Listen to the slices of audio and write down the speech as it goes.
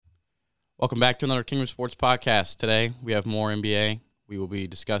Welcome back to another Kingdom Sports podcast. Today we have more NBA. We will be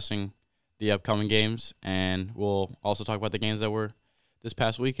discussing the upcoming games, and we'll also talk about the games that were this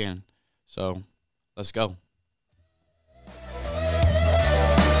past weekend. So let's go.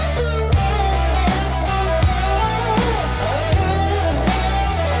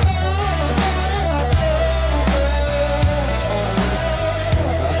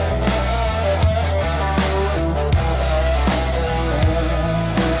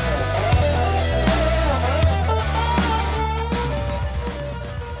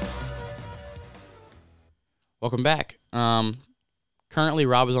 Welcome back. Currently,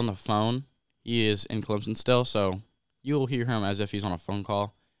 Rob is on the phone. He is in Clemson still, so you'll hear him as if he's on a phone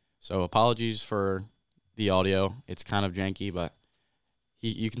call. So apologies for the audio. It's kind of janky, but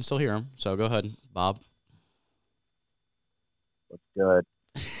you can still hear him. So go ahead, Bob. What's good?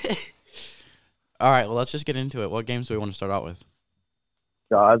 All right, well, let's just get into it. What games do we want to start out with?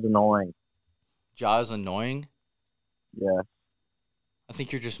 Jaw's annoying. Jaw's annoying? Yeah. I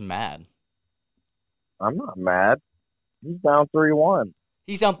think you're just mad. I'm not mad. He's down 3-1.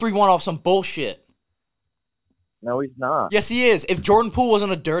 He's down 3-1 off some bullshit. No, he's not. Yes, he is. If Jordan Poole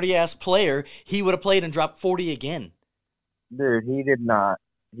wasn't a dirty-ass player, he would have played and dropped 40 again. Dude, he did not.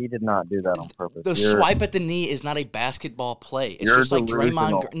 He did not do that on purpose. The swipe at the knee is not a basketball play. It's just like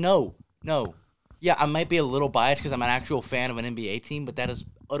delusional. Draymond. No. Yeah, I might be a little biased because I'm an actual fan of an NBA team, but that is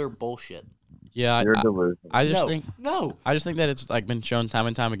utter bullshit. Yeah, You're delusional. I just think that it's like been shown time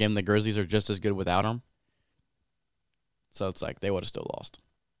and time again the Grizzlies are just as good without him. So it's like they would have still lost.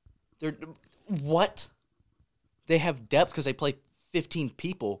 What? They have depth because they play 15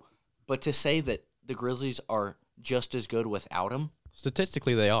 people, but to say that the Grizzlies are just as good without him?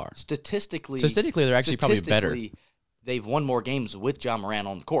 Statistically, they are. Statistically, they're actually probably better. They've won more games with Ja Morant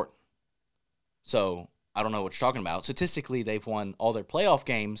on the court. So I don't know what you're talking about. Statistically, they've won all their playoff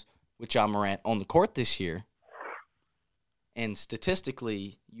games with Ja Morant on the court this year. And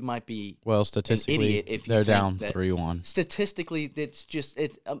statistically, you might be an idiot if you they're think down that 3-1. Statistically,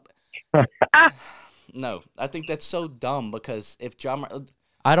 no, I think that's so dumb because if Ja Morant,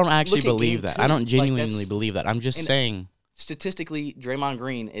 I don't actually look at believe game that. two. I don't genuinely Like, believe that. I'm just saying. statistically, Draymond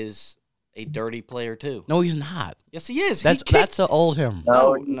Green is a dirty player too. No, he's not. Yes, he is. That's an old him.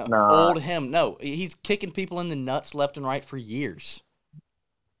 No, No, he's not. old him. No, he's kicking people in the nuts left and right for years.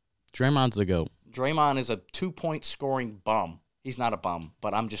 Draymond's the GOAT. Draymond is a 2-point scoring bum. He's not a bum,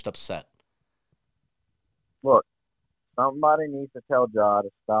 but I'm just upset. Look, somebody needs to tell Ja to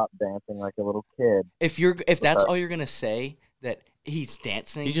stop dancing like a little kid. If that's all you're gonna say, that he's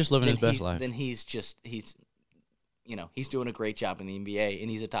dancing, He's just living his best life. Then he's doing a great job in the NBA, and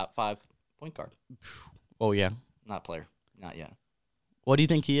he's a top 5 point guard. Oh yeah. Not player, not yet. What do you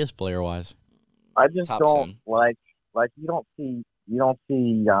think he is player wise? I just Top don't 10. like you don't see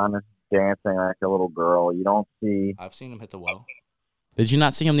Giannis dancing like a little girl. You don't see I've seen him hit the well. Did you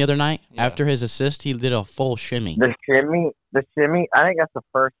not see him the other night? Yeah. After his assist, he did a full shimmy. the shimmy. I think that's the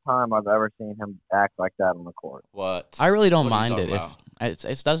first time I've ever seen him act like that on the court. What? I really don't What are you mind it. talking If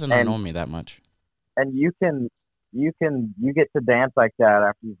it doesn't annoy me that much. And you get to dance like that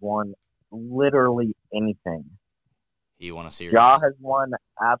after you've won literally anything. He won a series. Ja has won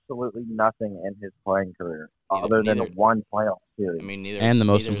absolutely nothing in his playing career other than one playoff series. I mean, And the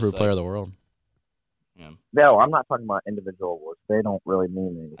most improved player of the world. Yeah. No, I'm not talking about individual awards. They don't really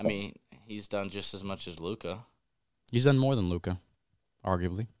mean anything. I mean, he's done just as much as Luka. He's done more than Luka,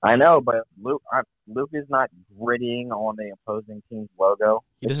 arguably. I know, but Luke is not grittying on the opposing team's logo.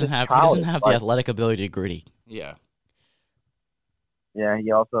 He doesn't have the athletic ability to gritty. Yeah. Yeah,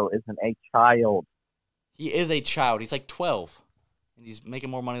 he also isn't a child. He is a child. He's like 12, and he's making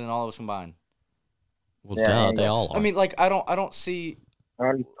more money than all of us combined. Well, duh, they all are. I mean, like I don't see.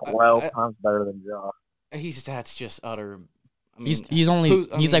 And he's 12 times better than Ja. That's just utter. I mean, he's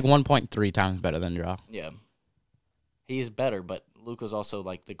like 1.3 times better than Ja. Yeah. He is better, but Luka's also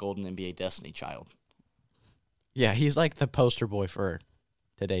like the golden NBA Destiny child. Yeah, he's like the poster boy for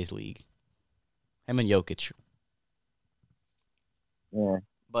today's league. Him and Jokic. Yeah.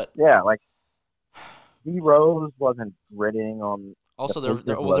 But yeah, like D Rose wasn't gritting on. Also, there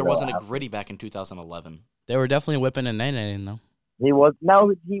wasn't a gritty back in 2011. They were definitely whipping and nay-naying, though. He was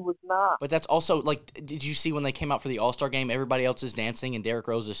not. But that's also like, did you see when they came out for the All-Star game? Everybody else is dancing, and Derrick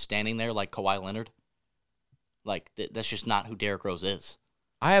Rose is standing there like Kawhi Leonard. Like that's just not who Derrick Rose is.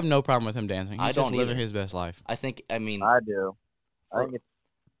 I have no problem with him dancing. He's I don't just living either. his best life. I do. I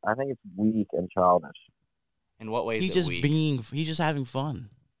think it's weak and childish. In what way is He's it just weak? He's just having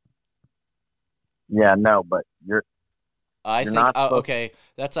fun. Yeah, no, but I You're think not supposed- okay.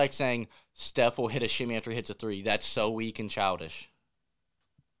 That's like saying Steph will hit a shimmy after he hits a three. That's so weak and childish.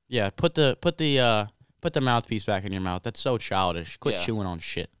 Yeah, put the mouthpiece back in your mouth. That's so childish. Quit Yeah. chewing on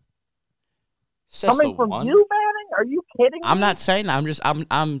shit. Says Coming the from one. you, Manning? Are you kidding I'm me? not saying that.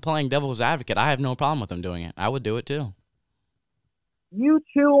 I'm playing devil's advocate. I have no problem with him doing it. I would do it too. You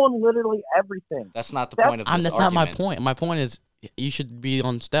chew on literally everything. That's not the That's- point of this That's argument. not my point. My point is you should be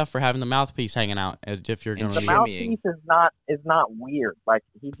on Steph for having the mouthpiece hanging out as if you're And going The to shimmy. be. mouthpiece is not weird. Like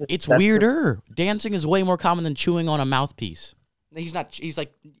he just. It's that's weirder. Dancing is way more common than chewing on a mouthpiece. He's not. He's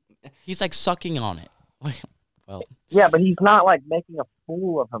like. He's like sucking on it. Well, Yeah, but he's not like making a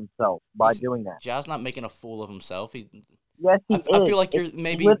fool of himself by doing that. Ja's not making a fool of himself. Yes, he is. I feel like you're It's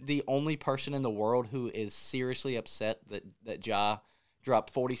maybe the only person in the world who is seriously upset that Ja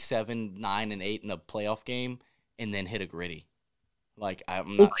dropped 47, 9, and 8 in a playoff game and then hit a gritty. Like,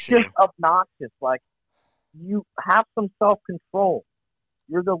 I'm not It's sure. just obnoxious. Like, you have some self-control.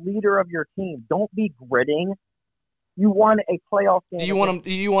 You're the leader of your team. Don't be gritting. You won a playoff game. Do you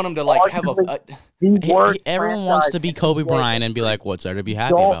want him to like have a the worst everyone wants to be franchise Kobe in NBA Bryant and be like, what's there to be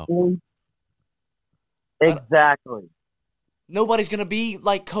happy Don't about? need- Exactly. nobody's gonna be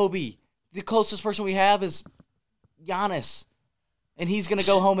like Kobe. The closest person we have is Giannis, and he's gonna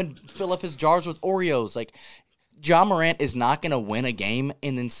go home and fill up his jars with Oreos. Like, Ja Morant is not gonna win a game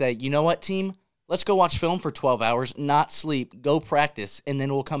and then say, you know what, team, let's go watch film for 12 hours, not sleep, go practice, and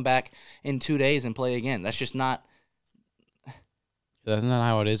then we'll come back in 2 days and play again. That's just not. That's not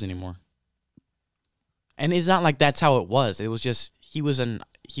how it is anymore. And it's not like that's how it was. It was just he was an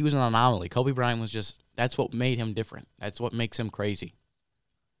anomaly. Kobe Bryant was just that's what made him different. That's what makes him crazy.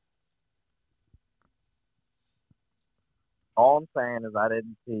 All I'm saying is I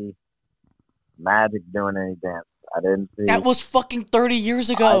didn't see Magic doing any dance. I didn't see That was fucking 30 years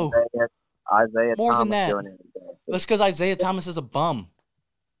ago. Isaiah More than Thomas that. doing any dance. That's because Isaiah Thomas is a bum.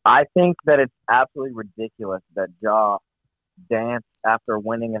 I think that it's absolutely ridiculous that Ja danced after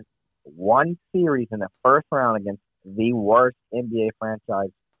winning one series in the first round against the worst NBA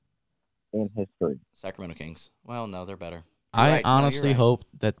franchise in history. Sacramento Kings. Well, no, they're better. I You're right. No, honestly you're right. hope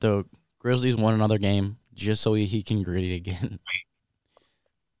that the Grizzlies won another game just so he can gritty again.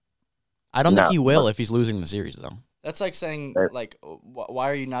 I don't think No, he will but- if he's losing the series, though. That's like saying, Right. like,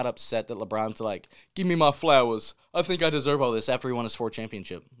 why are you not upset that LeBron's like, give me my flowers. I think I deserve all this after he won his 4th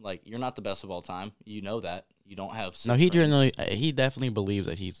championship. Like, you're not the best of all time. You know that. You don't have. No, 6 rings. he definitely believes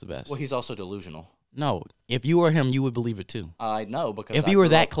that he's the best. Well, he's also delusional. No, if you were him, you would believe it too. I know because If I you were grew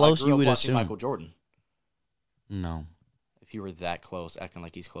that up- I close, grew you up would watching assume. Michael Jordan. No, If you were that close, acting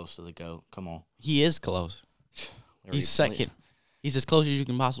like he's close to the GOAT, come on. he is close. He's second. He's as close as you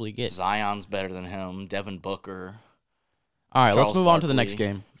can possibly get. Zion's better than him. Devin Booker. All right, Charles let's move on to the next Barkley.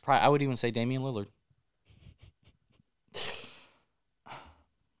 game. I would even say Damian Lillard.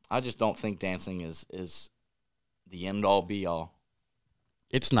 I just don't think dancing is the end all be all.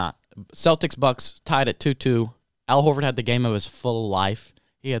 It's not. Celtics Bucks tied at 2-2. Al Horford had the game of his full life.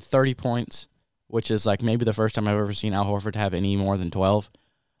 He had 30 points, which is like maybe the first time I've ever seen Al Horford have any more than 12.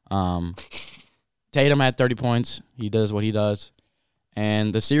 Tatum had 30 points. He does what he does.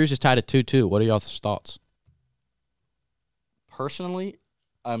 And the series is tied at 2-2. What are y'all's thoughts? Personally,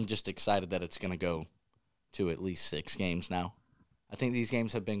 I'm just excited that it's going to go to at least 6 games now. I think these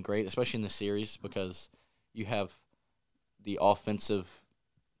games have been great, especially in the series, because you have the offensive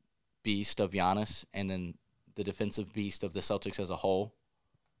beast of Giannis and then the defensive beast of the Celtics as a whole.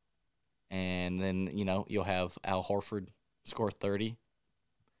 And then, you'll have Al Horford score 30.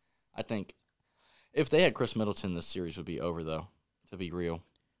 I think if they had Chris Middleton, this series would be over, though, to be real.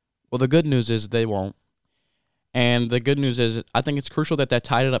 Well, the good news is they won't. And the good news is I think it's crucial that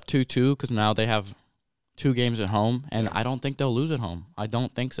tied it up 2-2 because now they have 2 games at home, and I don't think they'll lose at home. I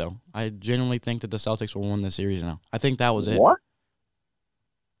don't think so. I genuinely think that the Celtics will win the series now. I think that was it. What?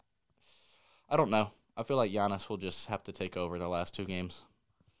 I don't know. I feel like Giannis will just have to take over the last 2 games.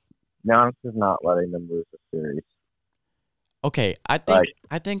 Giannis is not letting them lose the series. Okay, I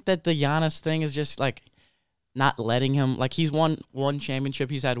think that the Giannis thing is just like not letting him, like he's won one championship.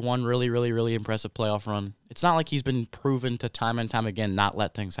 He's had one really, really, really impressive playoff run. It's not like he's been proven to time and time again not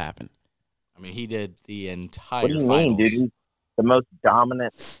let things happen. I mean, he did the entire What do you finals. mean, dude? He's the most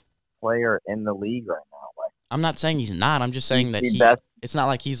dominant player in the league right now. Like, I'm not saying he's not. I'm just saying that he's the best. it's not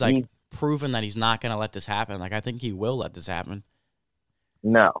like he's like He's- proven that he's not going to let this happen. Like, I think he will let this happen.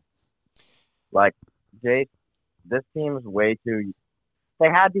 No. Like, Jake, this team is way too. They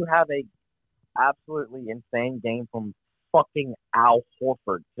had to have a absolutely insane game from fucking Al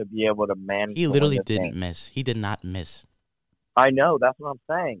Horford to be able to manage. He to literally win this didn't game. miss. He did not miss. I know. That's what I'm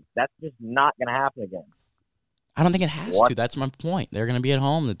saying. That's just not going to happen again. I don't think it has What? to. That's my point. They're going to be at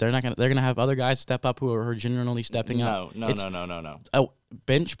home. That they're not going. They're going to have other guys step up who are genuinely stepping up. No.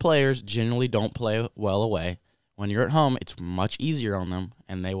 Bench players generally don't play well away. When you're at home, it's much easier on them,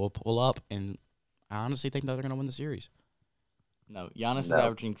 and they will pull up. And I honestly think that they're going to win the series. No, Giannis is No.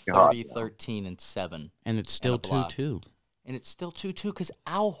 averaging God, 30, no. 13, and 7. And it's still a block. 2-2. And it's still 2-2 because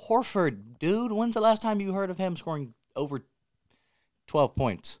Al Horford, dude, when's the last time you heard of him scoring over 12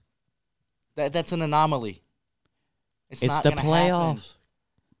 points? That's an anomaly. It's not the gonna playoffs. happen.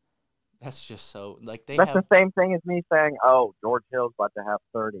 That's just so, like, That's the same thing as me saying, "Oh, George Hill's about to have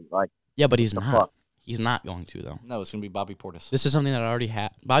 30." Like, Yeah, but he's the not. fuck? He's not going to, though. No, it's going to be Bobby Portis. This is something that I already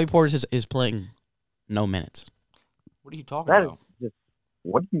had. Bobby Portis is playing no minutes. What are you talking That is about? just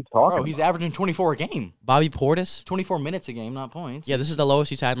what are you talking Bro, he's about? averaging 24 a game. Bobby Portis? 24 minutes a game, not points. Yeah, this is the lowest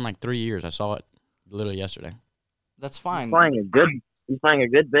he's had in like 3 years. I saw it literally yesterday. That's He's fine. playing a good. He's playing a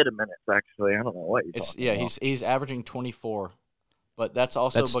good bit of minutes, actually. I don't know what you're It's talking yeah, about. he's averaging 24, but that's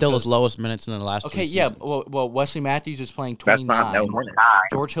also That's still his because- lowest minutes in the last Okay, 2 yeah. seasons. Well, Wesley Matthews is playing That's 29. not no minutes.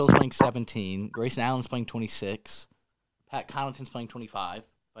 George Hill's playing 17. Grayson Allen's playing 26. Pat Connaughton's playing 25. If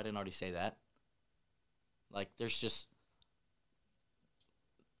I didn't already say that. Like, there's just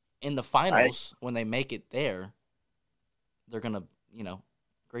in the finals when they make it there, they're gonna,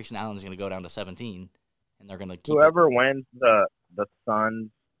 Grayson Allen's gonna go down to 17, and they're gonna keep Whoever wins the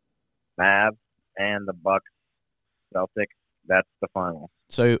Suns, Mavs, and the Bucks, Celtics, that's the finals.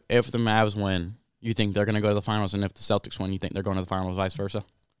 So if the Mavs win, you think they're going to go to the finals, and if the Celtics win, you think they're going to the finals, vice versa?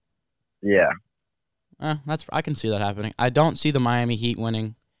 Yeah. I can see that happening. I don't see the Miami Heat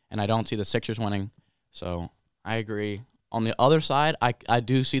winning, and I don't see the Sixers winning. So I agree. On the other side, I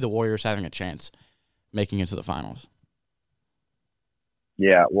do see the Warriors having a chance making it to the finals.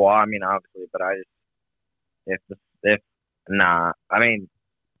 Yeah. Well, I mean, obviously, but I just I mean,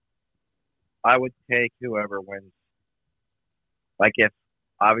 I would take whoever wins. Like, if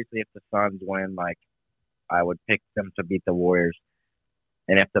the Suns win, like, I would pick them to beat the Warriors.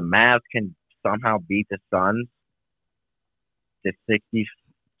 And if the Mavs can somehow beat the Suns, the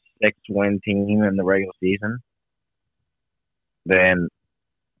 66-win team in the regular season, then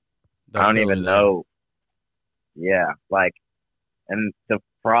I don't even know. Yeah, like, and the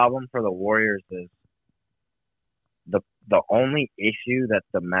problem for the Warriors is the only issue that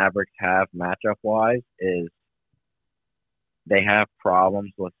the Mavericks have matchup-wise is they have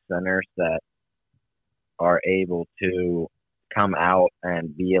problems with centers that are able to come out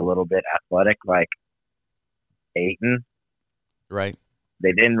and be a little bit athletic, like Ayton. Right.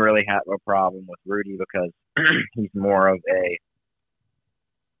 They didn't really have a problem with Rudy because he's more of a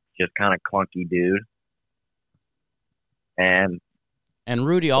just kind of clunky dude. And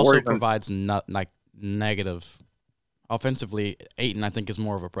Rudy also Warriors- provides negative. Offensively, Ayton, I think, is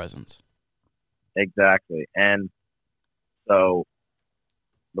more of a presence. exactly. And so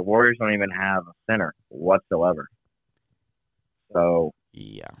the Warriors don't even have a center whatsoever. So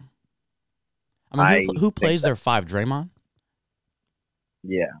Yeah. I mean, who think plays their 5? Draymond?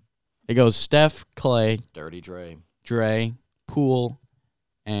 yeah, It goes Steph, Clay, Dirty Dre. Dre, Poole,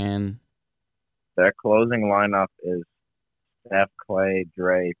 and their closing lineup is Steph, Clay,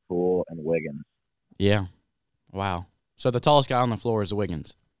 Dre, Poole, and Wiggins. yeah. Wow. So the tallest guy on the floor is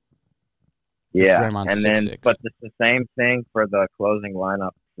Wiggins. Yeah, Draymond's and then 6'6". but it's the same thing for the closing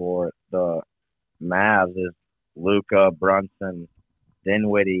lineup for the Mavs is Luka, Brunson,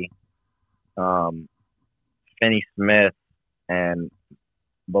 Dinwiddie, Finney Smith, and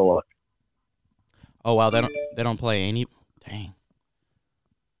Bullock. Oh wow, they don't play any. Dang.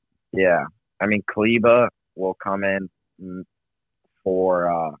 Yeah, I mean Kleba will come in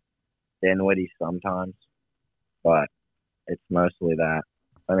for Dinwiddie sometimes, but it's mostly that.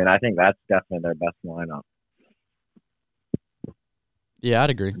 I mean, I think that's definitely their best lineup. Yeah, I'd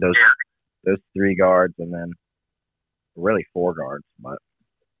agree. Those 3 guards and then really 4 guards, but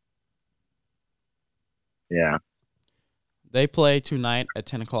yeah. They play tonight at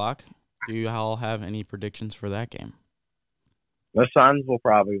 10 o'clock. Do you all have any predictions for that game? The Suns will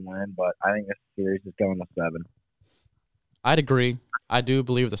probably win, but I think this series is going to 7. I'd agree. I do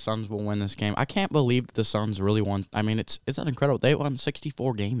believe the Suns will win this game. I can't believe the Suns really won. I mean, it's incredible. They won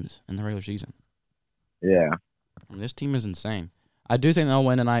 64 games in the regular season. Yeah. I mean, this team is insane. I do think they'll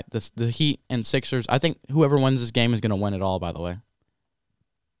win tonight. The Heat and Sixers, I think whoever wins this game is going to win it all, by the way.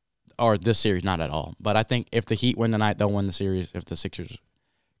 Or this series, not at all. But I think if the Heat win tonight, they'll win the series. If the Sixers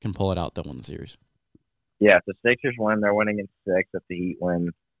can pull it out, they'll win the series. Yeah, if the Sixers win, they're winning in 6. If the Heat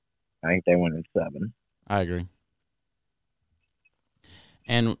win, I think they win in 7. I agree.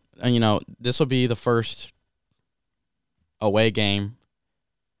 And this will be the first away game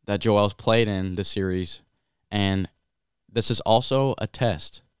that Joel's played in this series And this is also a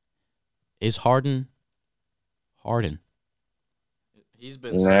test. Is Harden? He's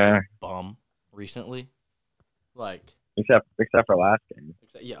been such a bum recently. Like, except for last game.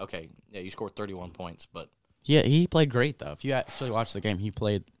 yeah, okay. Yeah, you scored 31 points, but Yeah, he played great, though. If you actually watch the game, he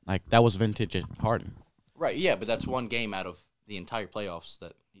played, like, that was vintage Harden. right, yeah, but that's one game out of the entire playoffs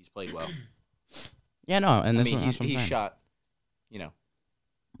that he's played well. Yeah, no, and I that's mean, what I'm he saying. shot,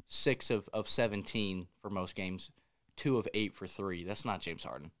 6 of 17 for most games, 2 of 8 for 3. That's not James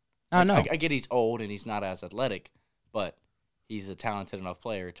Harden. I know. I get he's old and he's not as athletic, but he's a talented enough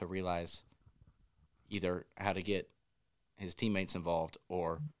player to realize either how to get his teammates involved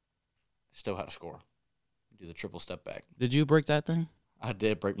or still how to score. Do the triple step back. Did you break that thing? I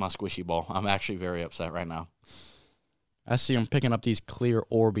did break my squishy ball. I'm actually very upset right now. I see him picking up these clear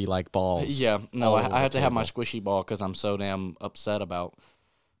Orby-like balls. Yeah, no, all over I the have to have my table. squishy ball because I'm so damn upset about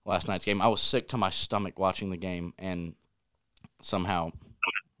last night's game. I was sick to my stomach watching the game, and somehow,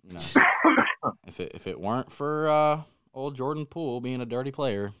 if it weren't for old Jordan Poole being a dirty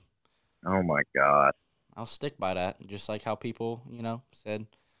player, Oh my God. I'll stick by that. Just like how people, said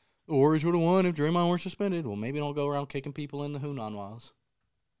the Warriors would have won if Draymond weren't suspended. Well, maybe don't go around kicking people in the Hunan Wiles.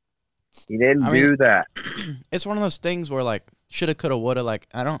 He didn't do that. It's one of those things where, like, shoulda, coulda, woulda. Like,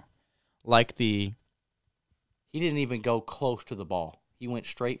 I don't like the. He didn't even go close to the ball. He went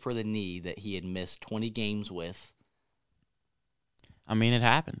straight for the knee that he had missed 20 games with. I mean, it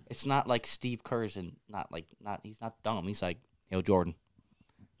happened. It's not like Steve Kerr's and he's not dumb. He's like, yo, Jordan,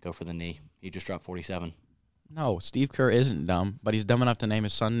 go for the knee. He just dropped 47. No, Steve Kerr isn't dumb, but he's dumb enough to name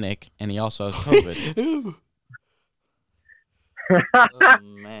his son Nick, and he also has COVID. Oh,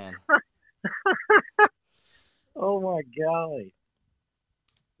 man. Oh my God.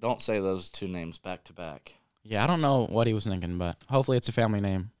 Don't say those two names back to back. Yeah, I don't know what he was thinking, but hopefully it's a family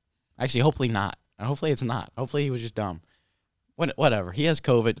name. Actually, hopefully not. Hopefully it's not. Hopefully he was just dumb. Whatever. He has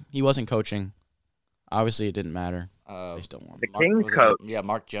COVID. He wasn't coaching. Obviously, it didn't matter. They still won. The Kings coach.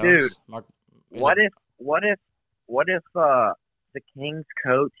 Mark Jones. Dude, what if the Kings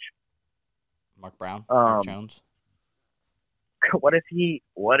coach, Mark Brown? Mark Jones? what if he,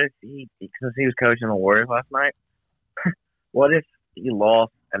 because he was coaching the Warriors last night, what if he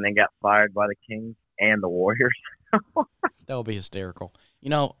lost and then got fired by the Kings and the Warriors? That would be hysterical.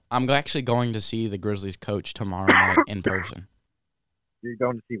 I'm actually going to see the Grizzlies coach tomorrow night in person. You're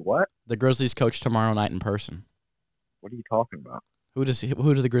going to see what? The Grizzlies coach tomorrow night in person. What are you talking about? Who does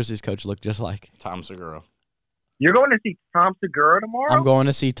the Grizzlies coach look just like? Tom Segura. You're going to see Tom Segura tomorrow? I'm going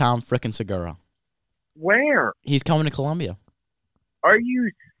to see Tom frickin' Segura. Where? He's coming to Columbia. Are you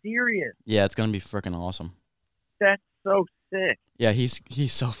serious? Yeah, it's gonna be freaking awesome. That's so sick. Yeah, he's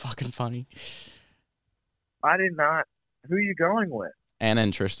so fucking funny. I did not. Who are you going with? Anna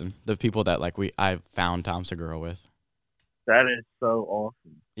and Tristan, the people that I found Tom Segura with. That is so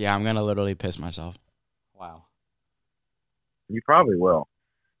awesome. Yeah, I'm gonna literally piss myself. Wow. You probably will.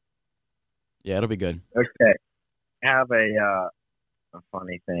 Yeah, it'll be good. Okay. I have a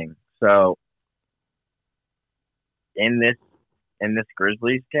funny thing. So in this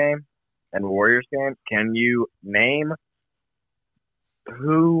Grizzlies game and Warriors game, can you name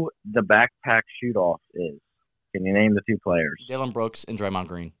who the backpack shoot-off is? Can you name the two players? Dylan Brooks and Draymond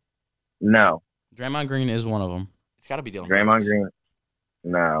Green. No. Draymond Green is one of them. It's got to be Dylan Draymond Brooks. Green.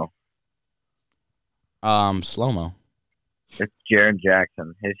 No. Slow-mo. It's Jaren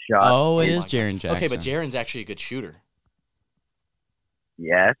Jackson. His shot. Oh, it is Jaren Jackson. Okay, but Jaren's actually a good shooter.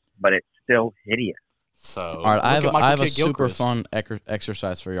 Yes, but it's still hideous. So, all right, I have a super Gilchrist. fun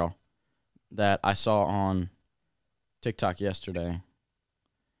exercise for y'all that I saw on TikTok yesterday.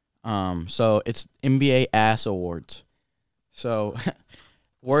 So it's NBA Ass Awards. So,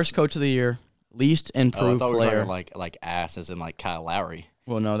 worst coach of the year, least I improved thought we were player. talking like ass as in like Kyle Lowry.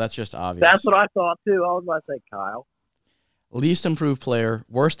 Well, no, that's just obvious. That's what I thought, too. I was about to say Kyle. Least improved player,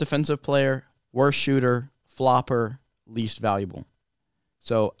 worst defensive player, worst shooter, flopper, least valuable.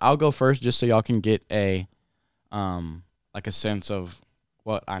 So I'll go first just so y'all can get a sense of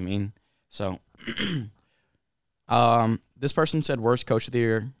what I mean. So this person said worst coach of the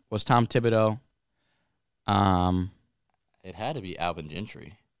year was Tom Thibodeau. It had to be Alvin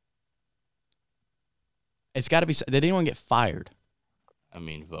Gentry. It's got to be. Did anyone get fired? I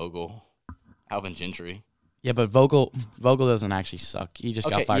mean, Vogel. Alvin Gentry. Yeah, but Vogel doesn't actually suck. He just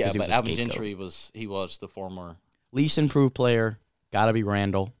got fired because he was a Alvin scapegoat. Gentry was the former. Least improved player, got to be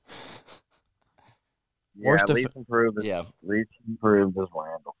Randall. Yeah, Worst least improved is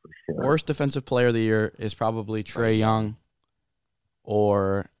Randall for sure. Worst defensive player of the year is probably Trae Young,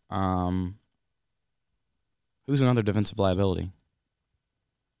 or who's another defensive liability?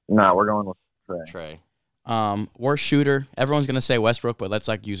 No, we're going with Trae. Trey. Worst shooter. Everyone's gonna say Westbrook, but let's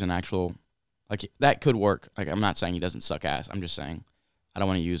like use an actual, like that could work. Like I'm not saying he doesn't suck ass. I'm just saying I don't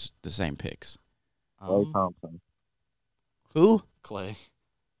want to use the same picks. Clay Thompson. Who? Clay.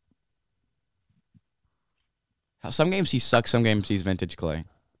 Some games he sucks. Some games he's vintage Clay.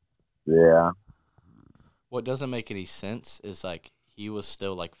 Yeah. What doesn't make any sense is like he was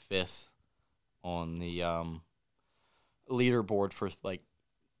still like 5th on the leaderboard for like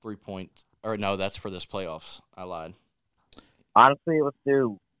 3 points. Or no, that's for this playoffs. I lied. Honestly, let's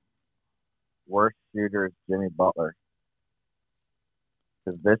do worst shooter is Jimmy Butler.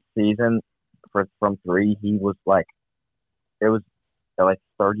 Because this season, from 3, he was like, it was like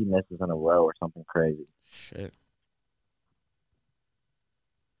 30 misses in a row or something crazy. Shit.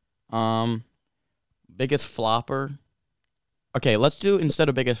 Biggest flopper. Okay, let's do instead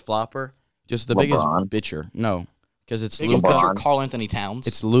of biggest flopper, just the LeBron. biggest bitcher. No, because it's Biggest Luka. pitcher, Karl Anthony Towns.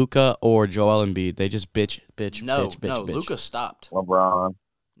 It's Luka or Joel Embiid. They just bitch. no, bitch. Luka stopped. LeBron.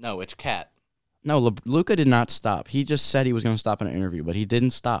 No, it's Cat. No, Luka did not stop. He just said he was going to stop in an interview, but he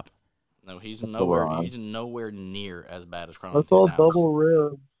didn't stop. No, he's That's nowhere. LeBron. He's nowhere near as bad as Karl Let's Anthony all Towns. double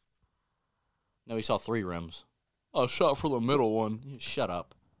rim. No, he saw 3 rims. Oh, shot for the middle one. Shut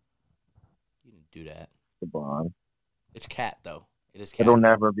up. You didn't do that. LeBron. It's Cat though. It is Cat. It'll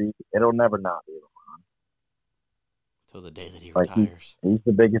never not be LeBron. Till the day that he Like, retires. He's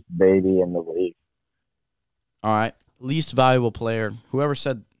the biggest baby in the league. All right, least valuable player.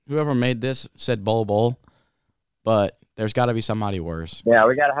 Whoever made this said Bol, but there's got to be somebody worse. Yeah,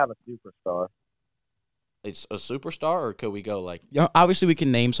 we got to have a superstar. It's a superstar, or could we go like? You know, obviously, we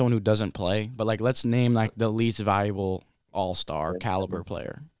can name someone who doesn't play, but like let's name like the least valuable all-star caliber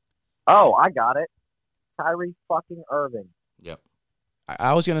player. Oh, I got it. Kyrie fucking Irving. Yep.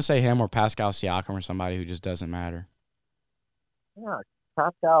 I was gonna say him or Pascal Siakam or somebody who just doesn't matter. Yeah,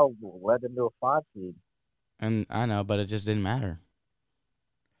 Pascal led them to a 5 seed. And I know, but it just didn't matter.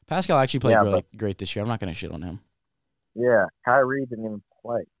 Pascal actually played really great this year. I'm not gonna shit on him. Yeah, Kyrie didn't even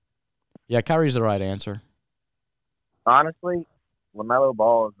play. Yeah, Kyrie's the right answer. Honestly, LaMelo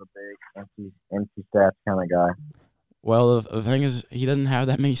Ball is a big empty stats kind of guy. Well, the thing is, he doesn't have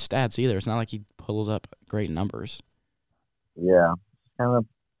that many stats either. It's not like he pulls up great numbers. Yeah, kind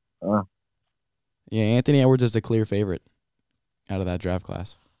of. Yeah, Anthony Edwards is the clear favorite out of that draft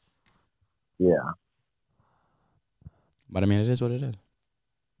class. Yeah. But, I mean, it is what it is.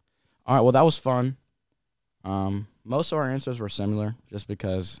 All right, well, that was fun. Most of our answers were similar just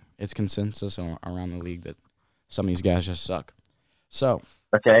because it's consensus around the league that some of these guys just suck. So.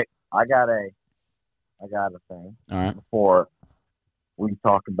 Okay, I got a thing. All right. Before we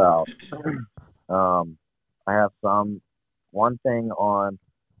talk about, I have one thing on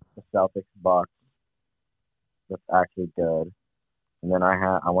the Celtics Bucks that's actually good, and then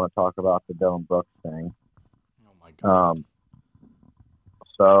I want to talk about the Dillon Brooks thing. Oh my god.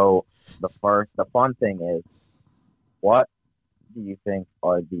 So the fun thing is, what do you think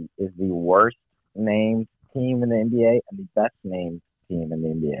is the worst named team in the NBA and the best named team in the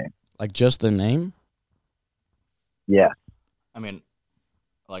NBA? Like just the name? Yeah. I mean,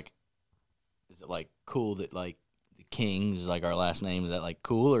 like, is it like cool that like the Kings is like our last name? Is that like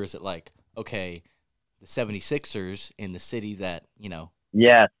cool, or is it like okay, the 76ers in the city that you know?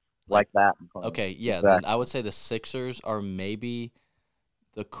 Yes, like that. Okay, yeah. Exactly. Then I would say the Sixers are maybe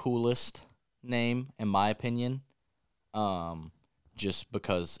the coolest name in my opinion. Just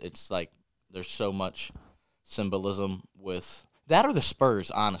because it's like there's so much symbolism with that, or the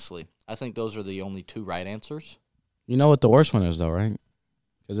Spurs. Honestly, I think those are the only 2 right answers. You know what the worst one is, though, right?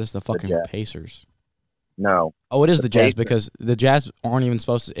 Because it's the fucking Pacers. No. Oh, it is the Jazz Pacers. because the Jazz aren't even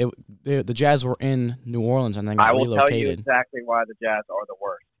supposed to. The Jazz were in New Orleans and then got relocated. I will tell you exactly why the Jazz are the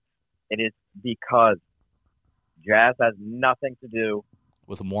worst. It is because Jazz has nothing to do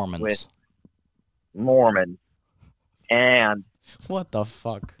with Mormons. With Mormons and what the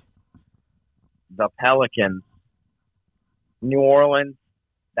fuck? The Pelicans. New Orleans,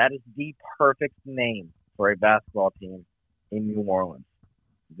 that is the perfect name for a basketball team in New Orleans.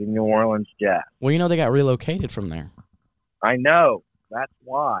 The New Orleans Jazz. Well, you know they got relocated from there. I know. That's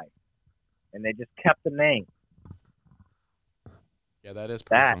why. And they just kept the name. Yeah, that is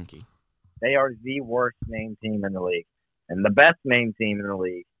pretty funky. They are the worst named team in the league. And the best named team in the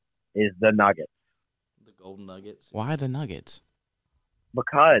league is the Nuggets. The Golden Nuggets. Why the Nuggets?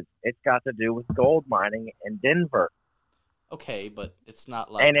 Because it's got to do with gold mining in Denver. Okay, but it's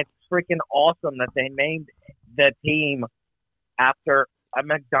not like... And it's freaking awesome that they named the team after a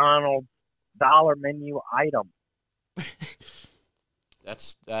McDonald's dollar menu item.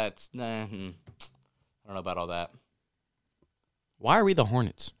 That's I don't know about all that. Why are we the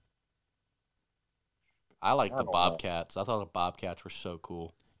Hornets? I like I the don't know. Bobcats. I thought the Bobcats were so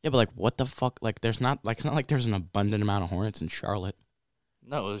cool. Yeah, but like, what the fuck? Like, there's not like it's not like there's an abundant amount of Hornets in Charlotte.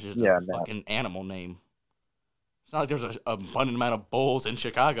 No, it was just Yeah, a no. fucking animal name. It's not like there's an abundant amount of bulls in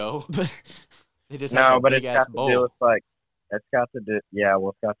Chicago. They just have No, a but big it's ass got to do bull. with like it's got to do. Yeah,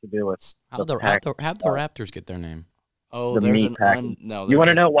 well, it's got to do with How the the pack. Raptors get their name? Oh, the there's meat an packing. no. You There's want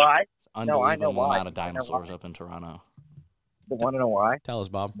to an know why? No, I know unbelievable why. amount of You wanna know dinosaurs why? up in Toronto. You want to know why? Tell us,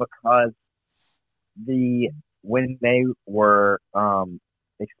 Bob. Because when they were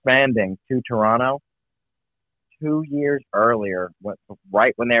expanding to Toronto 2 years earlier,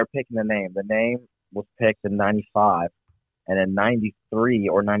 right when they were picking the name was picked in '95, and in '93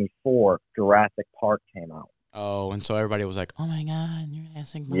 or '94, Jurassic Park came out. Oh, and so everybody was like, "Oh my god, you're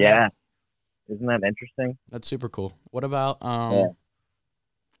asking Bob." Yeah, isn't that interesting? That's super cool. What about Yeah.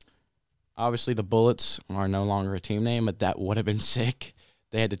 Obviously the Bullets are no longer a team name, but that would have been sick.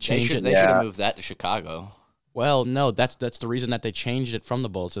 They had to change it. They should have Yeah. moved that to Chicago. Well, no, that's the reason that they changed it from the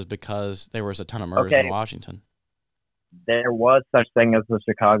Bullets is because there was a ton of murders in Okay. Washington. There was such thing as the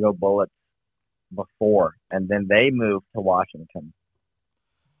Chicago Bullets before, and then they moved to Washington.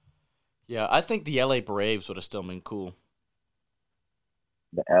 Yeah, I think the LA Braves would have still been cool.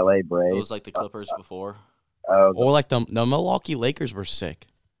 The LA It Braves. was like the Clippers before. Or like the Milwaukee Lakers were sick.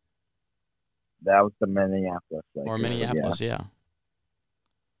 That was the Minneapolis Lakers. Or Minneapolis, yeah.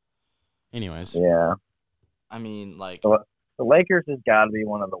 Anyways. Yeah. I mean, like, The Lakers has got to be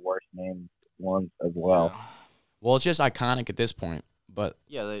one of the worst named ones as well. yeah. Well, it's just iconic at this point, but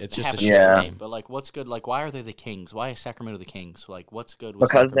Yeah, it's they just a have shit Yeah. name. But like, what's good? Like, why are they the Kings? Why is Sacramento the Kings? Like, what's good with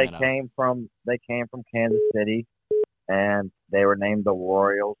Because Sacramento? they came from Kansas City, and they were named the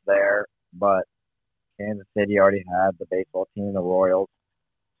Royals there, but Kansas City already had the baseball team, the Royals,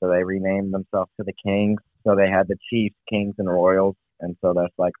 so they renamed themselves to the Kings. So they had the Chiefs, Kings, and Royals, and so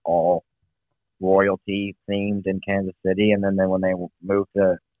that's like all royalty themed in Kansas City. And then when they moved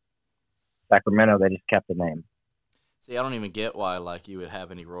to Sacramento, they just kept the name. See, I don't even get why like you would have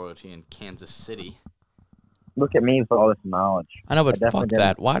any royalty in Kansas City. Look at me with all this knowledge. I know, but I definitely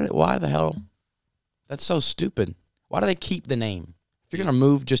fuck that. Why the hell? That's so stupid. Why do they keep the name? If you're going to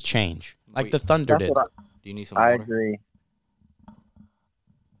move, just change. Like Wait, the Thunder That's did. what Do you need some I water? agree.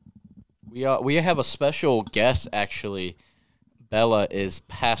 We have a special guest actually. Bella is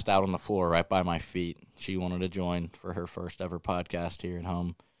passed out on the floor right by my feet. She wanted to join for her first ever podcast here at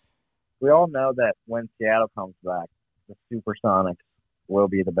home. We all know that when Seattle comes back, the Supersonics will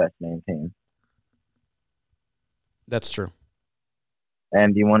be the best named team. That's true.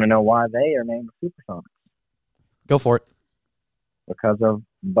 And do you want to know why they are named the Supersonics? Go for it. Because of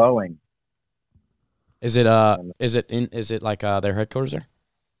Boeing. Is it like their headquarters there?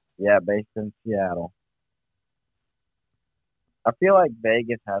 Yeah, based in Seattle. I feel like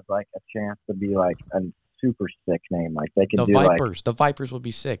Vegas has like a chance to be like a super sick name. Like they could The do Vipers. The Vipers would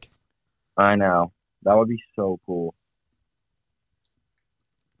be sick. I know. That would be so cool.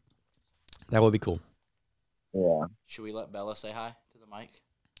 That would be cool. Yeah. Should we let Bella say hi to the mic?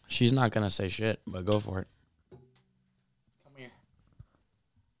 She's not going to say shit, but go for it. Come here.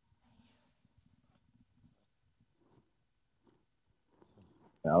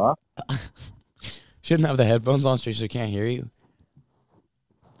 Bella? She doesn't have the headphones on, so she can't hear you.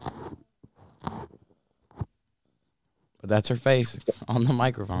 But that's her face on the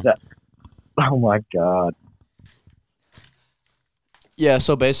microphone. Oh my God. Yeah,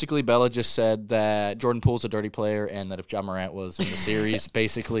 so basically Bella just said that Jordan Poole's a dirty player and that if John Morant was in the series,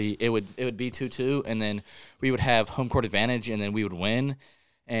 basically it would be 2-2 and then we would have home court advantage and then we would win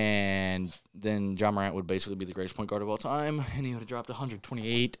and then John Morant would basically be the greatest point guard of all time and he would have dropped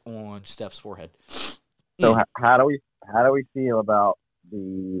 128 on Steph's forehead. So how do we feel about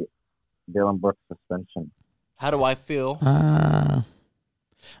the Dylan Brooks suspension? How do I feel? I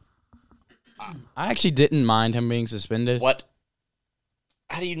actually didn't mind him being suspended. What?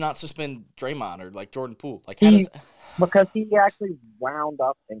 How do you not suspend Draymond or like Jordan Poole? Like how does Because he actually wound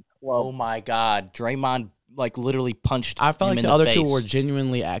up and clubbed. Oh my God, Draymond like literally punched. I felt him like in the other two face. were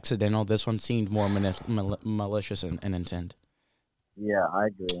genuinely accidental. This one seemed more malicious in intent. Yeah, I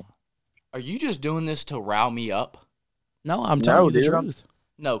agree. Are you just doing this to rile me up? No, I'm telling you the dude, truth.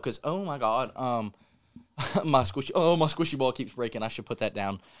 No, because oh my God, my squishy ball keeps breaking. I should put that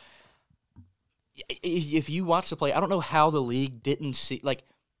down. If you watch the play, I don't know how the league didn't see like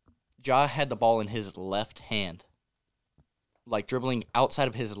Ja had the ball in his left hand, like dribbling outside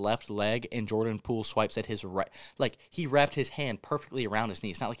of his left leg, and Jordan Poole swipes at his right. Like he wrapped his hand perfectly around his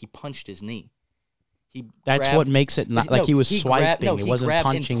knee. It's not like he punched his knee. That's what makes it not like he was swiping. It wasn't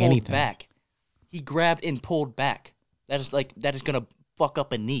punching anything. Back. He grabbed and pulled back. That is gonna fuck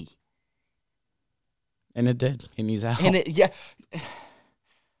up a knee. And it did. And he's out. And yeah.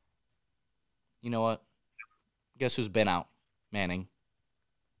 You know what? Guess who's been out? Manning.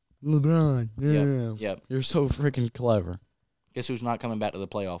 LeBron. Yeah. Yep. You're so freaking clever. Guess who's not coming back to the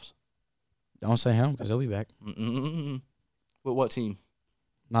playoffs? Don't say him because he'll be back. But what team?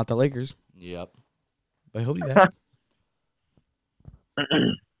 Not the Lakers, Yep. but he'll be back.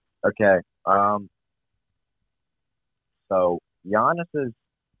 Okay. So Giannis's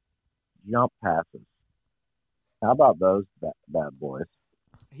jump passes. How about those bad boys?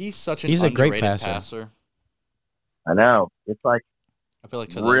 He's such an He's a great underrated passer. I know. It's like I feel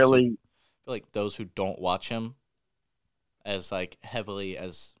like really. those who don't watch him as like heavily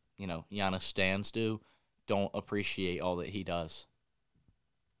as Giannis stands don't appreciate all that he does.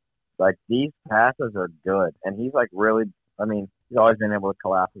 Like, these passes are good. And he's, like, really – I mean, he's always been able to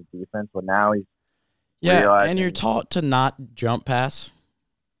collapse his defense, but now he's realizing – and you're taught to not jump pass,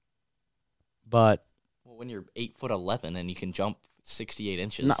 but – Well, when you're 8'11" and you can jump 68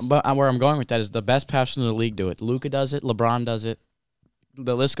 inches. No, but where I'm going with that is the best passers in the league do it. Luka does it. LeBron does it.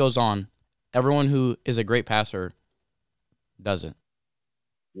 The list goes on. Everyone who is a great passer does it.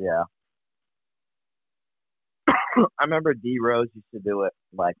 Yeah. I remember D Rose used to do it,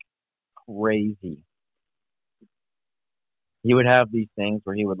 like, crazy. He would have these things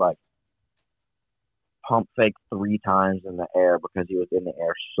where he would, like, pump fake 3 times in the air because he was in the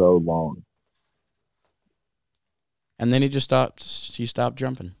air so long. And then he just stopped. He stopped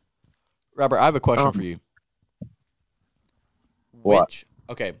jumping. Robert, I have a question for you. What?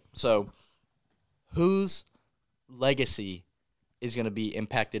 Okay, so whose legacy is going to be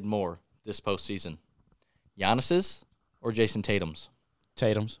impacted more this postseason? Giannis's or Jason Tatum's?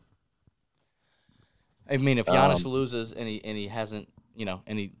 Tatum's. I mean, if Giannis loses and he hasn't,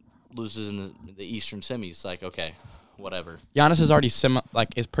 and he loses in the Eastern semis, like, okay, whatever. Giannis is already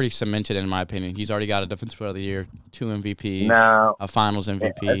is pretty cemented in my opinion. He's already got a Defensive Player of the Year, 2 MVPs, No. a Finals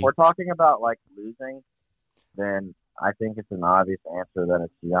MVP. If we're talking about, like, losing, then I think it's an obvious answer that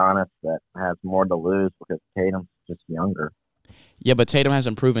it's Giannis that has more to lose because Tatum's just younger. Yeah, but Tatum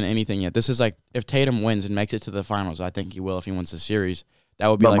hasn't proven anything yet. This is like, if Tatum wins and makes it to the Finals, I think he will if he wins the series. That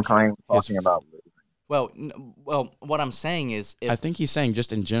would be But like McClain was talking about losing. Well, what I'm saying is, I think he's saying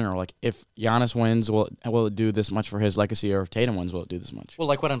just in general, like, if Giannis wins, will it do this much for his legacy, or if Tatum wins, will it do this much? Well,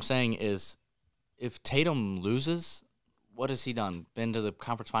 like what I'm saying is, if Tatum loses, what has he done? Been to the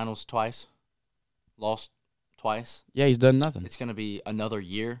conference finals twice? Lost twice? Yeah, he's done nothing. It's going to be another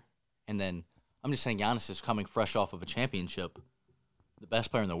year, and then I'm just saying Giannis is coming fresh off of a championship, the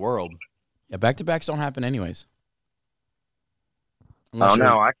best player in the world. Yeah, back-to-backs don't happen anyways. Oh,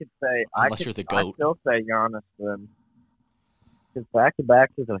 no, I could say – Unless you're the GOAT. I still say Giannis then. Because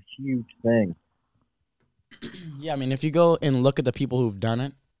back-to-backs is a huge thing. Yeah, I mean, if you go and look at the people who've done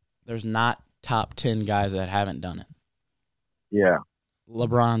it, there's not top 10 guys that haven't done it. Yeah.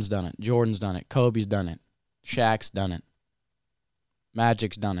 LeBron's done it. Jordan's done it. Kobe's done it. Shaq's done it.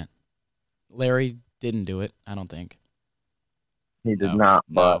 Magic's done it. Larry didn't do it, I don't think. He did not,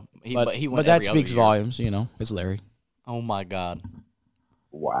 but he went but that every other speaks year. volumes, it's Larry. Oh, my God.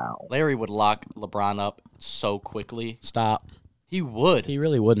 wow. Larry would lock LeBron up so quickly. Stop. He would. He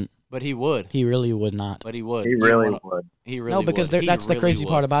really wouldn't. But he would. He really would not. But he would. He really would. He really No, because would. that's the crazy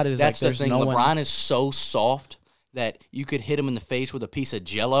part about it is that's like there's the thing. no LeBron one. is so soft that you could hit him in the face with a piece of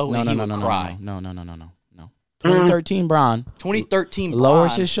Jello No, and no, he no, would no, cry. no. 2013 Bron 2013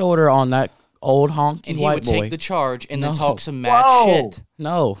 lowers Bron, his shoulder on that old honky and he white would boy. take the charge and then No. talk some mad Whoa. shit.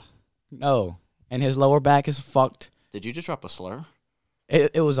 No, and his lower back is fucked. Did you just drop a slur?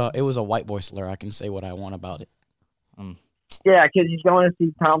 It was a white boy slur. I can say what I want about it. Yeah, because he's going to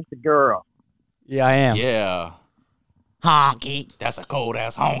see Tom Segura. Yeah, I am. Yeah. Honky. That's a cold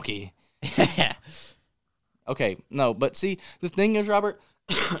ass honky. Okay, no, but see, the thing is, Robert,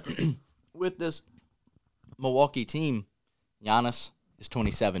 with this Milwaukee team, Giannis is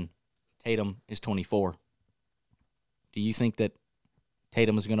 27, Tatum is 24. Do you think that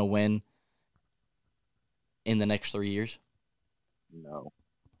Tatum is going to win in the next 3 years? No.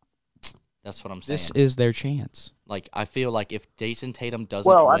 That's what I'm saying. This is their chance. Like, I feel like if Jason Tatum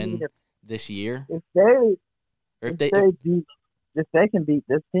doesn't win this year, if or they can beat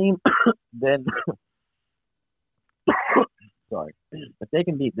this team, then sorry, if they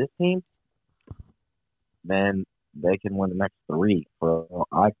can beat this team, then they can win the next 3. For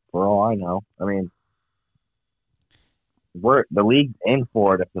all I know, I mean, the league's in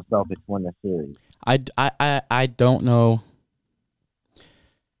for it if the Celtics win the series. I don't know.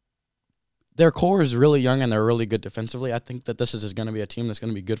 Their core is really young and they're really good defensively. I think that this is going to be a team that's going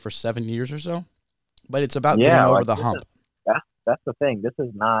to be good for 7 years or so. But it's about getting over the hump. That's the thing. This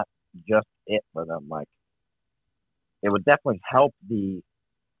is not just it for them. Like, it would definitely help the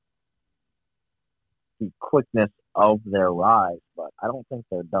quickness of their rise, but I don't think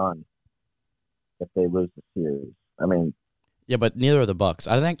they're done if they lose the series. I mean, Yeah, but neither are the Bucks.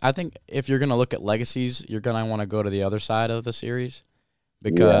 I think if you're gonna look at legacies, you're gonna want to go to the other side of the series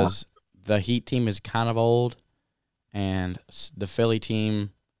because the Heat team is kind of old, and the Philly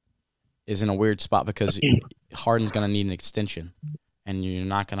team is in a weird spot because Harden's gonna need an extension, and you're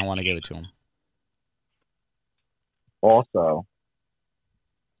not gonna want to give it to him. also,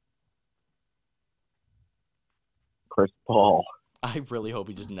 Chris Paul. I really hope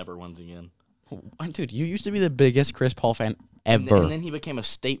he just never wins again. Dude, you used to be the biggest Chris Paul fan ever. And then he became a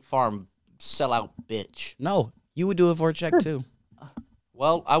State Farm sellout bitch. No, you would do it for a check too.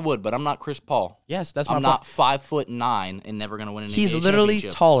 Well, I would, but I'm not Chris Paul. Yes, that's my I'm not 5'9" and never gonna win an He's NBA literally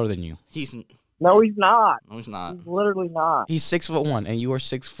championship. taller than you. No, he's not. No, he's not. He's literally not. He's 6'1", and you are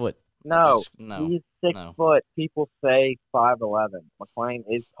 6 foot. No, No, he's 6 no. foot. People say 5'11". McClain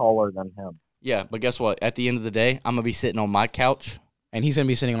is taller than him. Yeah, but guess what? At the end of the day, I'm gonna be sitting on my couch, And he's gonna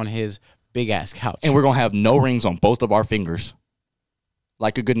be sitting on his big ass couch. and we're gonna have no rings on both of our fingers,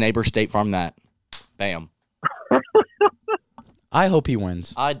 like a good neighbor. State Farm that. Bam. I hope he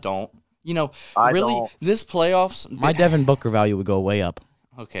wins. I don't. You know, I really, don't. this playoffs. My Devin Booker value would go way up.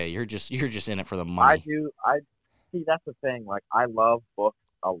 Okay, you're just in it for the I money. do. I see. That's the thing. Like, I love Book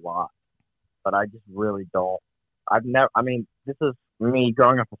a lot, but I just really don't. I've never. I mean, this is me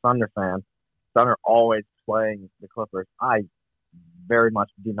growing up a Thunder fan. Thunder always playing the Clippers. I very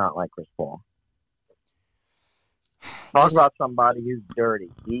much do not like Chris Paul. Talk This- about somebody who's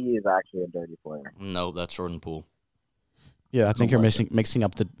dirty. He is actually a dirty player. No, that's Jordan Poole. Yeah, I think Oh you're my mixing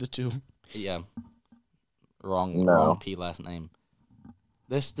up the two. Yeah, wrong No. P last name.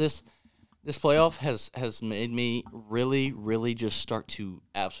 This playoff has made me really just start to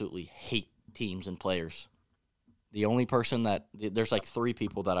absolutely hate teams and players. The only person that there's like 3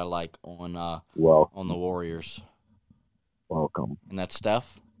 people that I like on Well, the Warriors, welcome. and that's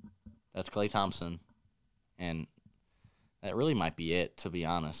Steph, that's Klay Thompson, and that really might be it, to be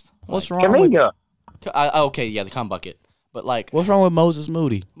honest. What's Like, wrong with Kaminga. okay, yeah, the cum bucket, but like What's wrong with Moses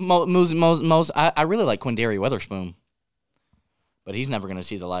Moody? I really like Quindary Weatherspoon, but he's never gonna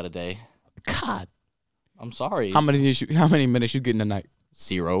see the light of day. God, I'm sorry. how many minutes you getting tonight?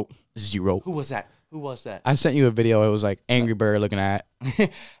 0. 0. Who was that? I sent you a video. It was like Angry Bird looking at.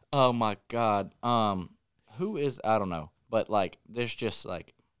 Oh my god. Who is, I don't know, but like there's just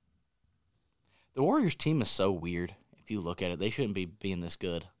like the Warriors team is so weird. If you look at it, they shouldn't be being this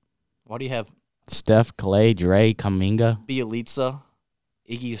good. Why do you have Steph, Clay, Dre, Kaminga. Bielitsa,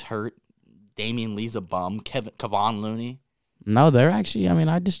 Iggy's hurt, Damian Lee's a bum, Kevon Looney, No, they're actually. I mean,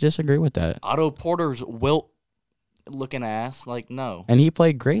 I just disagree with that. Otto Porter's wilt looking ass. Like no, And he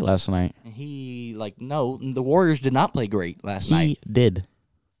played great last night. he like no. The Warriors did not play great last He night. did.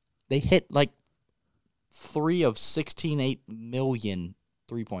 They hit like 3 of 16, 8 million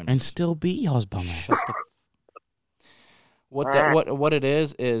 3-pointers. And still beat y'all's bum ass. Shut the. What it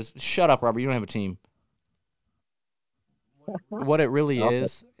is shut up, Robert. You don't have a team. What it really I'll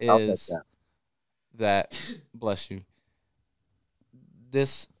is I'll take is that bless you.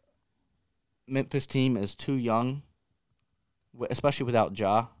 This Memphis team is too young, especially without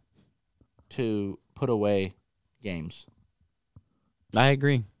Ja, to put away games. I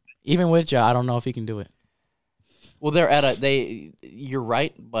agree. Even with Ja, I don't know if he can do it. Well, you're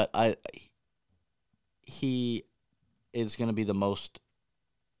right, but he is going to be the most.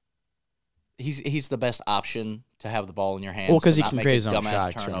 He's the best option to have the ball in your hands. Well, 'cause to he not can make create a his own dumbass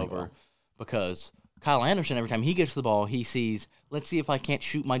shot, turnover. certainly. Because Kyle Anderson, every time he gets the ball, he sees, let's see if I can't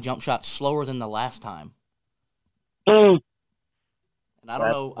shoot my jump shot slower than the last time. Mm. And I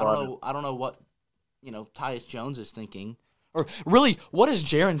don't know what Tyus Jones is thinking. Or really, what is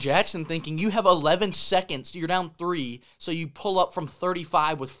Jaren Jackson thinking? You have 11 seconds. You're down 3, so you pull up from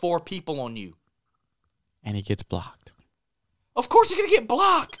 35 with 4 people on you. And he gets blocked. Of course you're going to get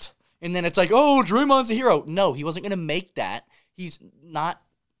blocked. And then it's like, oh, Draymond's a hero. No, he wasn't going to make that. He's not,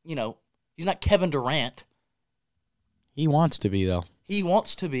 he's not Kevin Durant. He wants to be, though. He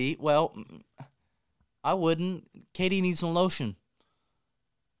wants to be. Well, I wouldn't. Katie needs some lotion.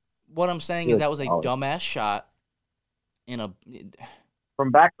 What I'm saying is that was a dumbass shot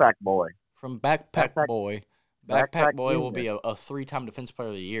From Backpack Boy. from Backpack Boy. Backpack Backpack Boy will Junior. be a 3-time Defensive Player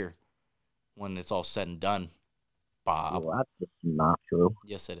of the Year when it's all said and done. Bob. Well, that's just not true.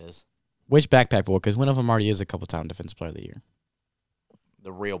 Yes, it is. Which backpack boy? Because one of them already is a couple-time Defensive Player of the Year.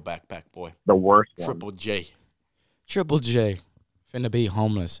 The real Backpack Boy. The worst one. Triple J. Triple J. Finna be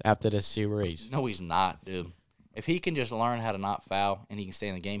homeless after this series. No, he's not, dude. If he can just learn how to not foul and he can stay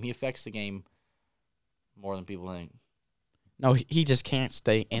in the game, he affects the game more than people think. No, he just can't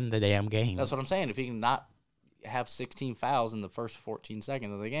stay in the damn game. That's what I'm saying. If he can not have 16 fouls in the first 14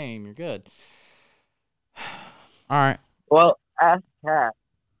 seconds of the game, you're good. All right. Well, ask Cat.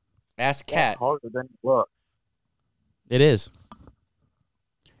 Ask That's Cat. harder than it looks. It is.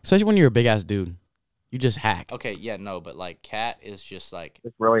 Especially when you're a big-ass dude. You just hack. Okay, yeah, no, but like Cat is just like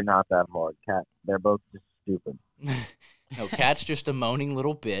It's really not that hard. Cat, they're both just stupid. no, Cat's just a moaning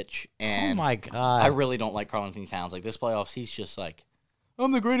little bitch, and Oh, my God. I really don't like Karl Anthony Towns. Like this playoffs, he's just like,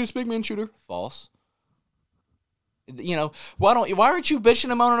 I'm the greatest big man shooter. False. You know, why aren't you bitching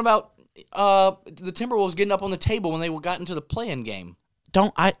and moaning about the Timberwolves getting up on the table when they got into the play-in game?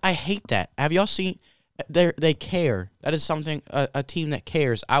 I hate that. Have y'all seen? They care. That is something a team that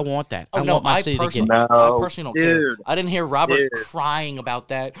cares. I want that. Oh, I no, want my I city to personally, get. No, I personally don't care. dude. I didn't hear Robert Dude. crying about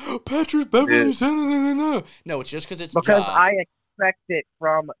that. Patrick Beverly. No, it's just because it's Because Ja. I expect it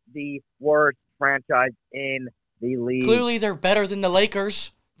from the worst franchise in the league. Clearly, they're better than the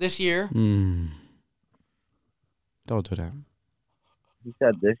Lakers this year. Don't do that. He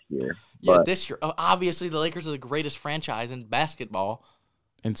said this year. Yeah, But this year. Obviously, the Lakers are the greatest franchise in basketball.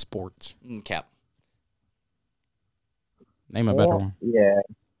 In sports, Cap. name a better one. Yeah.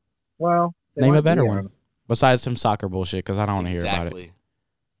 Well, they Name might a better be one besides some soccer bullshit because I don't want to hear about it.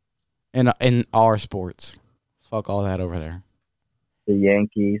 Exactly. In our sports, fuck all that over there. The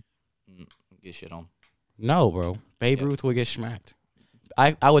Yankees. Get shit on. No, bro. Babe Yeah. Ruth would get smacked.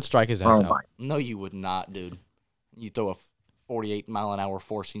 I would strike his ass Oh out. my. No, you would not, dude. You throw a 48-mile-an-hour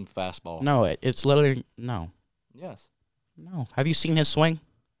four-seam fastball. No, it's literally no. Yes. No. Have you seen his swing?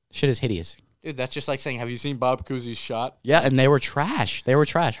 Shit is hideous. Dude, that's just like saying, have you seen Bob Cousy's shot? Yeah, and they were trash. They were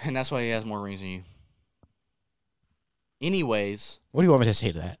trash. And that's why he has more rings than you. Anyways, What do you want me to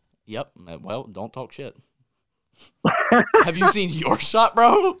say to that? yep. Well, don't talk shit. Have you seen your shot,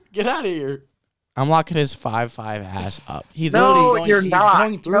 bro? Get out of here. I'm locking his 5'5" ass up. He No, literally you're he's not.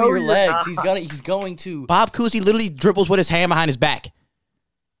 going through No, your you're legs. not. He's going to Bob Cousy literally dribbles with his hand behind his back.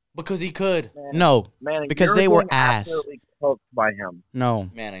 because he could. Manning, No, Manning, because you're they were getting ass. absolutely cooked by him. no.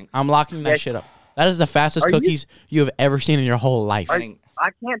 Manning. I'm locking that Yeah. shit up. That is the fastest Are you- cookies you have ever seen in your whole life. Manning. I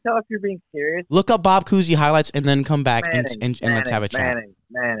can't tell if you're being serious. Look up Bob Cousy highlights and then come back and let's have a chat.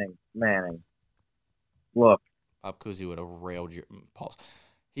 Manning. Look, Bob Cousy would have railed your pause.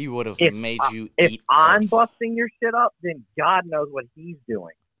 He would have If made you if eat. I'm earth. busting your shit up, then God knows what he's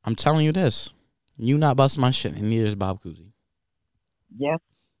doing. I'm telling you this. You not busting my shit, and neither is Bob Cousy. Yes,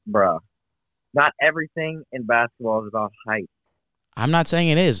 bruh. Not everything in basketball is about height. I'm not saying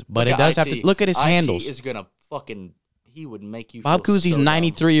it is, but Look it does at have to IT. look at his IT handles. is gonna fucking. He would make you. Bob feel Cousy's so dumb.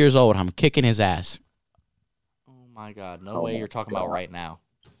 93 years old. I'm kicking his ass. Oh my god! No Oh way my you're talking about right now.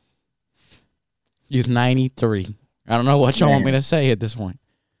 He's 93. I don't know what y'all want me to say at this point.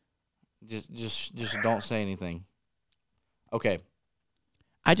 Just don't say anything. Okay.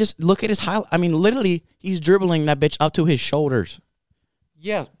 I just look at his highlight. I mean, literally, he's dribbling that bitch up to his shoulders.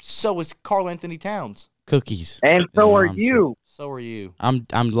 Yeah. So is Karl Anthony Towns. Cookies. And is so what are I'm you. So are you. I'm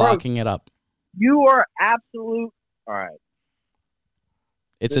locking it up. You are absolute. All right.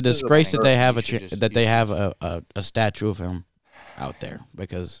 It's a This is a disgrace that thing. they have You should just- that you they should have just- a statue of him out there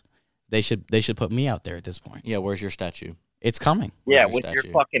because they should put me out there at this point. Yeah. Where's your statue? It's coming. Yeah, your with your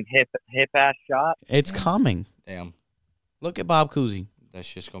statue? fucking hip ass shot, It's coming. Damn. Look at Bob Cousy.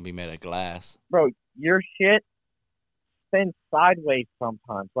 That's just gonna be made of glass. bro. Your shit spins sideways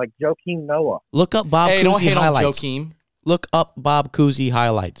sometimes, like Joakim Noah. Look up Bob Hey, don't Cousy hate on highlights. Joakim. Look up Bob Cousy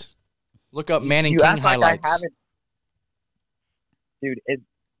highlights. Look up Manning You King act like highlights. I haven't, dude.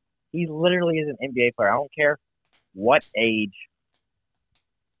 He literally is an NBA player. I don't care what age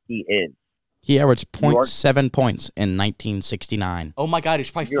he is. He averaged You are- 0.7 points in 1969. Oh my god, he's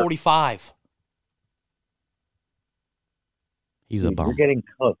probably You're- 45. He's a Dude, bum. you're getting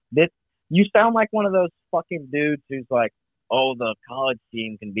cooked. You sound like one of those fucking dudes who's like, "Oh, the college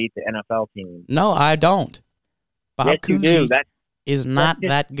team can beat the NFL team." No, I don't. Bob Yes, you do. Cousy That's is not just-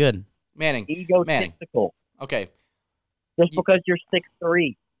 that good. Manning. egotistical. Okay. Just You- because you're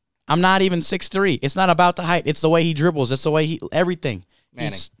 6'3". I'm not even 6'3". It's not about the height. It's the way he dribbles. It's the way everything.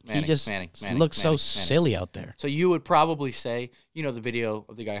 Manning. He just looks so silly out there. So you would probably say, you know, the video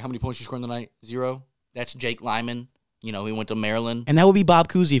of the guy, how many points you scored in the night? 0. That's Jake Lyman. You know, he went to Maryland. And that would be Bob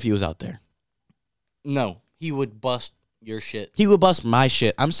Cousy if he was out there. No, he would bust your shit. He would bust my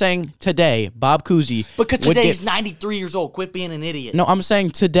shit. I'm saying today, Bob Cousy Because would today get- he's 93 years old. Quit being an idiot. No, I'm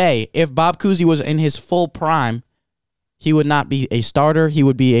saying today, if Bob Cousy was in his full prime, he would not be a starter. He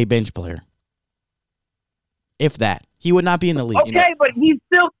would be a bench player. If that. He would not be in the league. Okay, but he's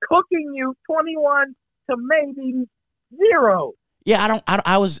still cooking you 21 to maybe 0. Yeah,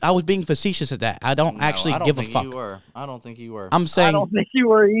 I was being facetious at that. I don't actually give a fuck. I don't think you were. I'm saying I don't think you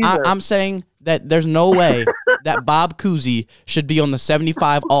were either. I'm saying that there's no way that Bob Cousy should be on the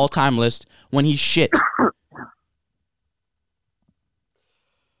 75 all-time list when he's shit.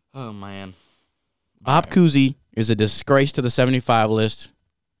 Oh man, Bob Right. Cousy is a disgrace to the 75 list,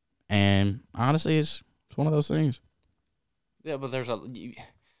 and honestly, it's one of those things. Yeah, but there's a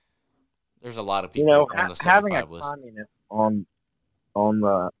lot of You people know, on the having a 75 list, communist on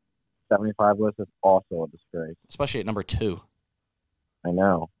the 75 list is also a disgrace. especially at number 2. I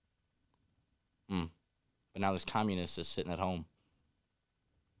know. But now this communist is sitting at home.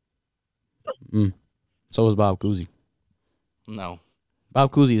 So is Bob Cousy. No,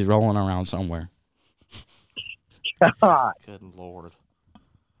 Bob Cousy is rolling around somewhere. God. good lord.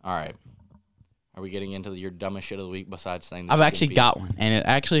 All right, are we getting into your dumbest shit of the week besides saying that I've you actually can got one, and it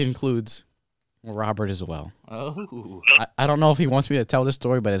actually includes Robert as well. Oh, I don't know if he wants me to tell this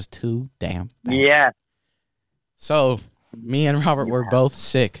story, but it's too damn bad. Yeah. So, me and Robert were both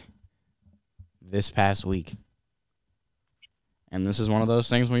sick this past week. And this is one of those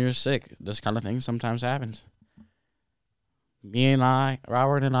things when you're sick. This kind of thing sometimes happens.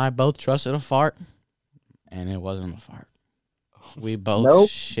 Robert and I both trusted a fart, and it wasn't a fart. We both Nope.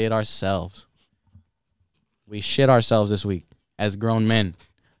 shit ourselves. We shit ourselves this week as grown men.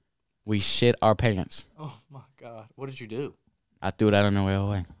 We shit our pants. oh my god, what did you do? I threw that on the way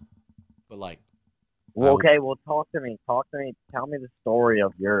away. But like, Well, okay, well, talk to me. Tell me the story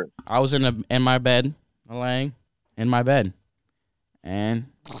of yours. I was in my bed, laying in my bed, and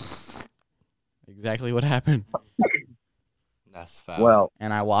exactly what happened. that's foul. Well,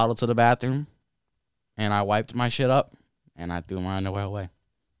 And I waddled to the bathroom, and I wiped my shit up, and I threw my underwear away.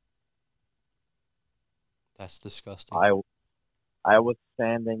 that's disgusting. I was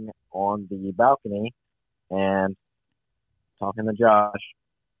standing on the balcony and talking to Josh.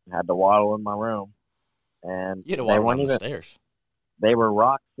 Had to waddle in my room, and You had to they walk weren't down the even. stairs. They were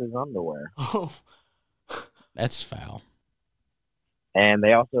Rox's underwear, Oh, That's foul. and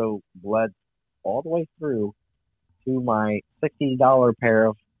they also bled all the way through to my $60 pair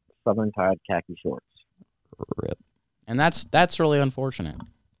of Southern Tide khaki shorts. Rip. And that's really unfortunate. And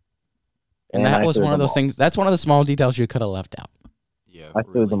And that I was threw one of them those all. things. That's one of the small details you could have left out. yeah. I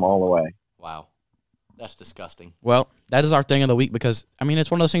threw them all away. Wow, that's disgusting. Well, that is our thing of the week because, I mean,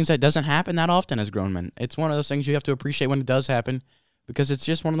 it's one of those things that doesn't happen that often as grown men. It's one of those things you have to appreciate when it does happen because it's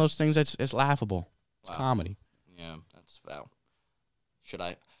just one of those things that's it's laughable. It's Wow. comedy. Yeah, that's foul. Should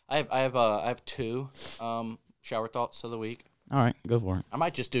I have 2 shower thoughts of the week. All right, go for it. I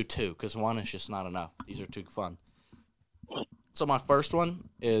might just do 2 because one is just not enough. These are too fun. So my first one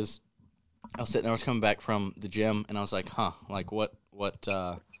is I was sitting there, I was coming back from the gym, and I was like, like what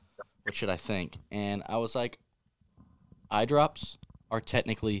should I think? And I was like, eye drops are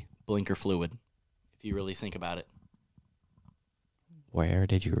technically blinker fluid, if you really think about it. Where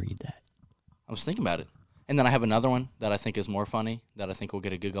did you read that? I was thinking about it. And then I have another one that I think is more funny, that I think will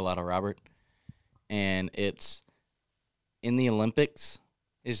get a giggle out of Robert. And it's in the Olympics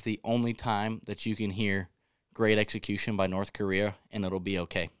is the only time that you can hear great execution by North Korea, and it'll be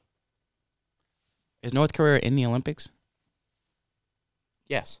okay. Is North Korea in the Olympics?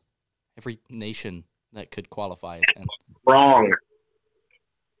 Yes. Every nation that could qualify is in. Wrong.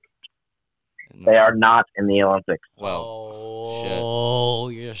 They are not in the Olympics. Oh,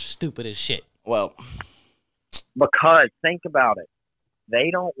 you're stupid as shit. Well, Because, think about it.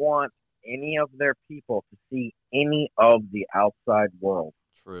 They don't want any of their people to see any of the outside world.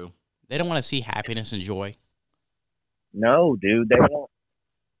 true. They don't want to see happiness and joy. No, dude.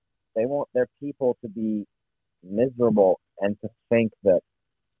 They want their people to be miserable and to think that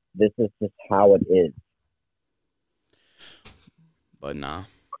this is just how it is. But nah.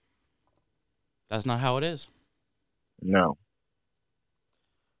 That's not how it is. No.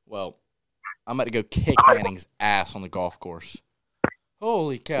 Well, I'm about to go kick Manning's ass on the golf course.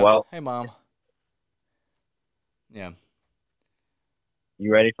 Holy cow. Well- Hey, Mom. Yeah.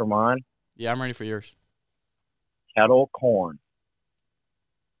 You ready for mine? Yeah, I'm ready for yours. Kettle corn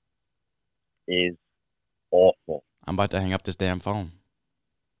is awful. I'm about to hang up this damn phone.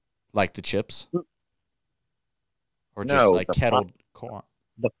 Like the chips? Or just No, like the kettled corn?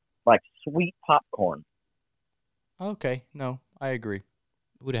 Like sweet popcorn. Okay. No, I agree.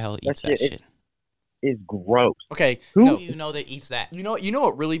 Who the hell That eats that shit shit? Is gross. Okay. Who- No. You know that eats that. You know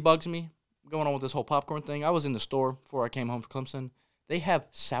what really bugs me going on with this whole popcorn thing? I was in the store before I came home from Clemson. They have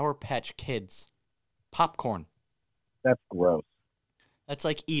Sour Patch Kids popcorn. That's gross. That's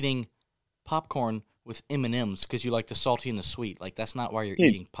like eating popcorn with M&Ms because you like the salty and the sweet. Like, that's not why you're Dude.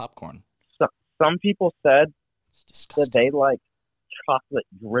 eating popcorn. Some people said It's that disgusting. they like chocolate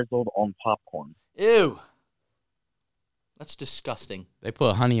drizzled on popcorn. Ew. That's disgusting. They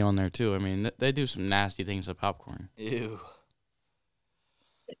put honey on there, too. I mean, they do some nasty things to popcorn. Ew.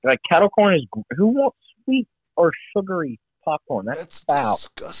 Like, kettle corn is... Who wants sweet or sugary popcorn? That's foul.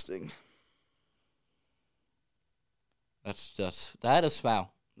 Disgusting. That is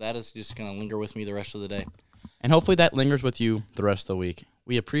foul. That is just going to linger with me the rest of the day. And hopefully that lingers with you the rest of the week.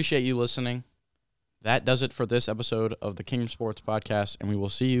 We appreciate you listening. That does it for this episode of the King Sports Podcast, and we will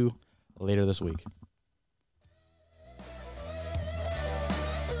see you later this week.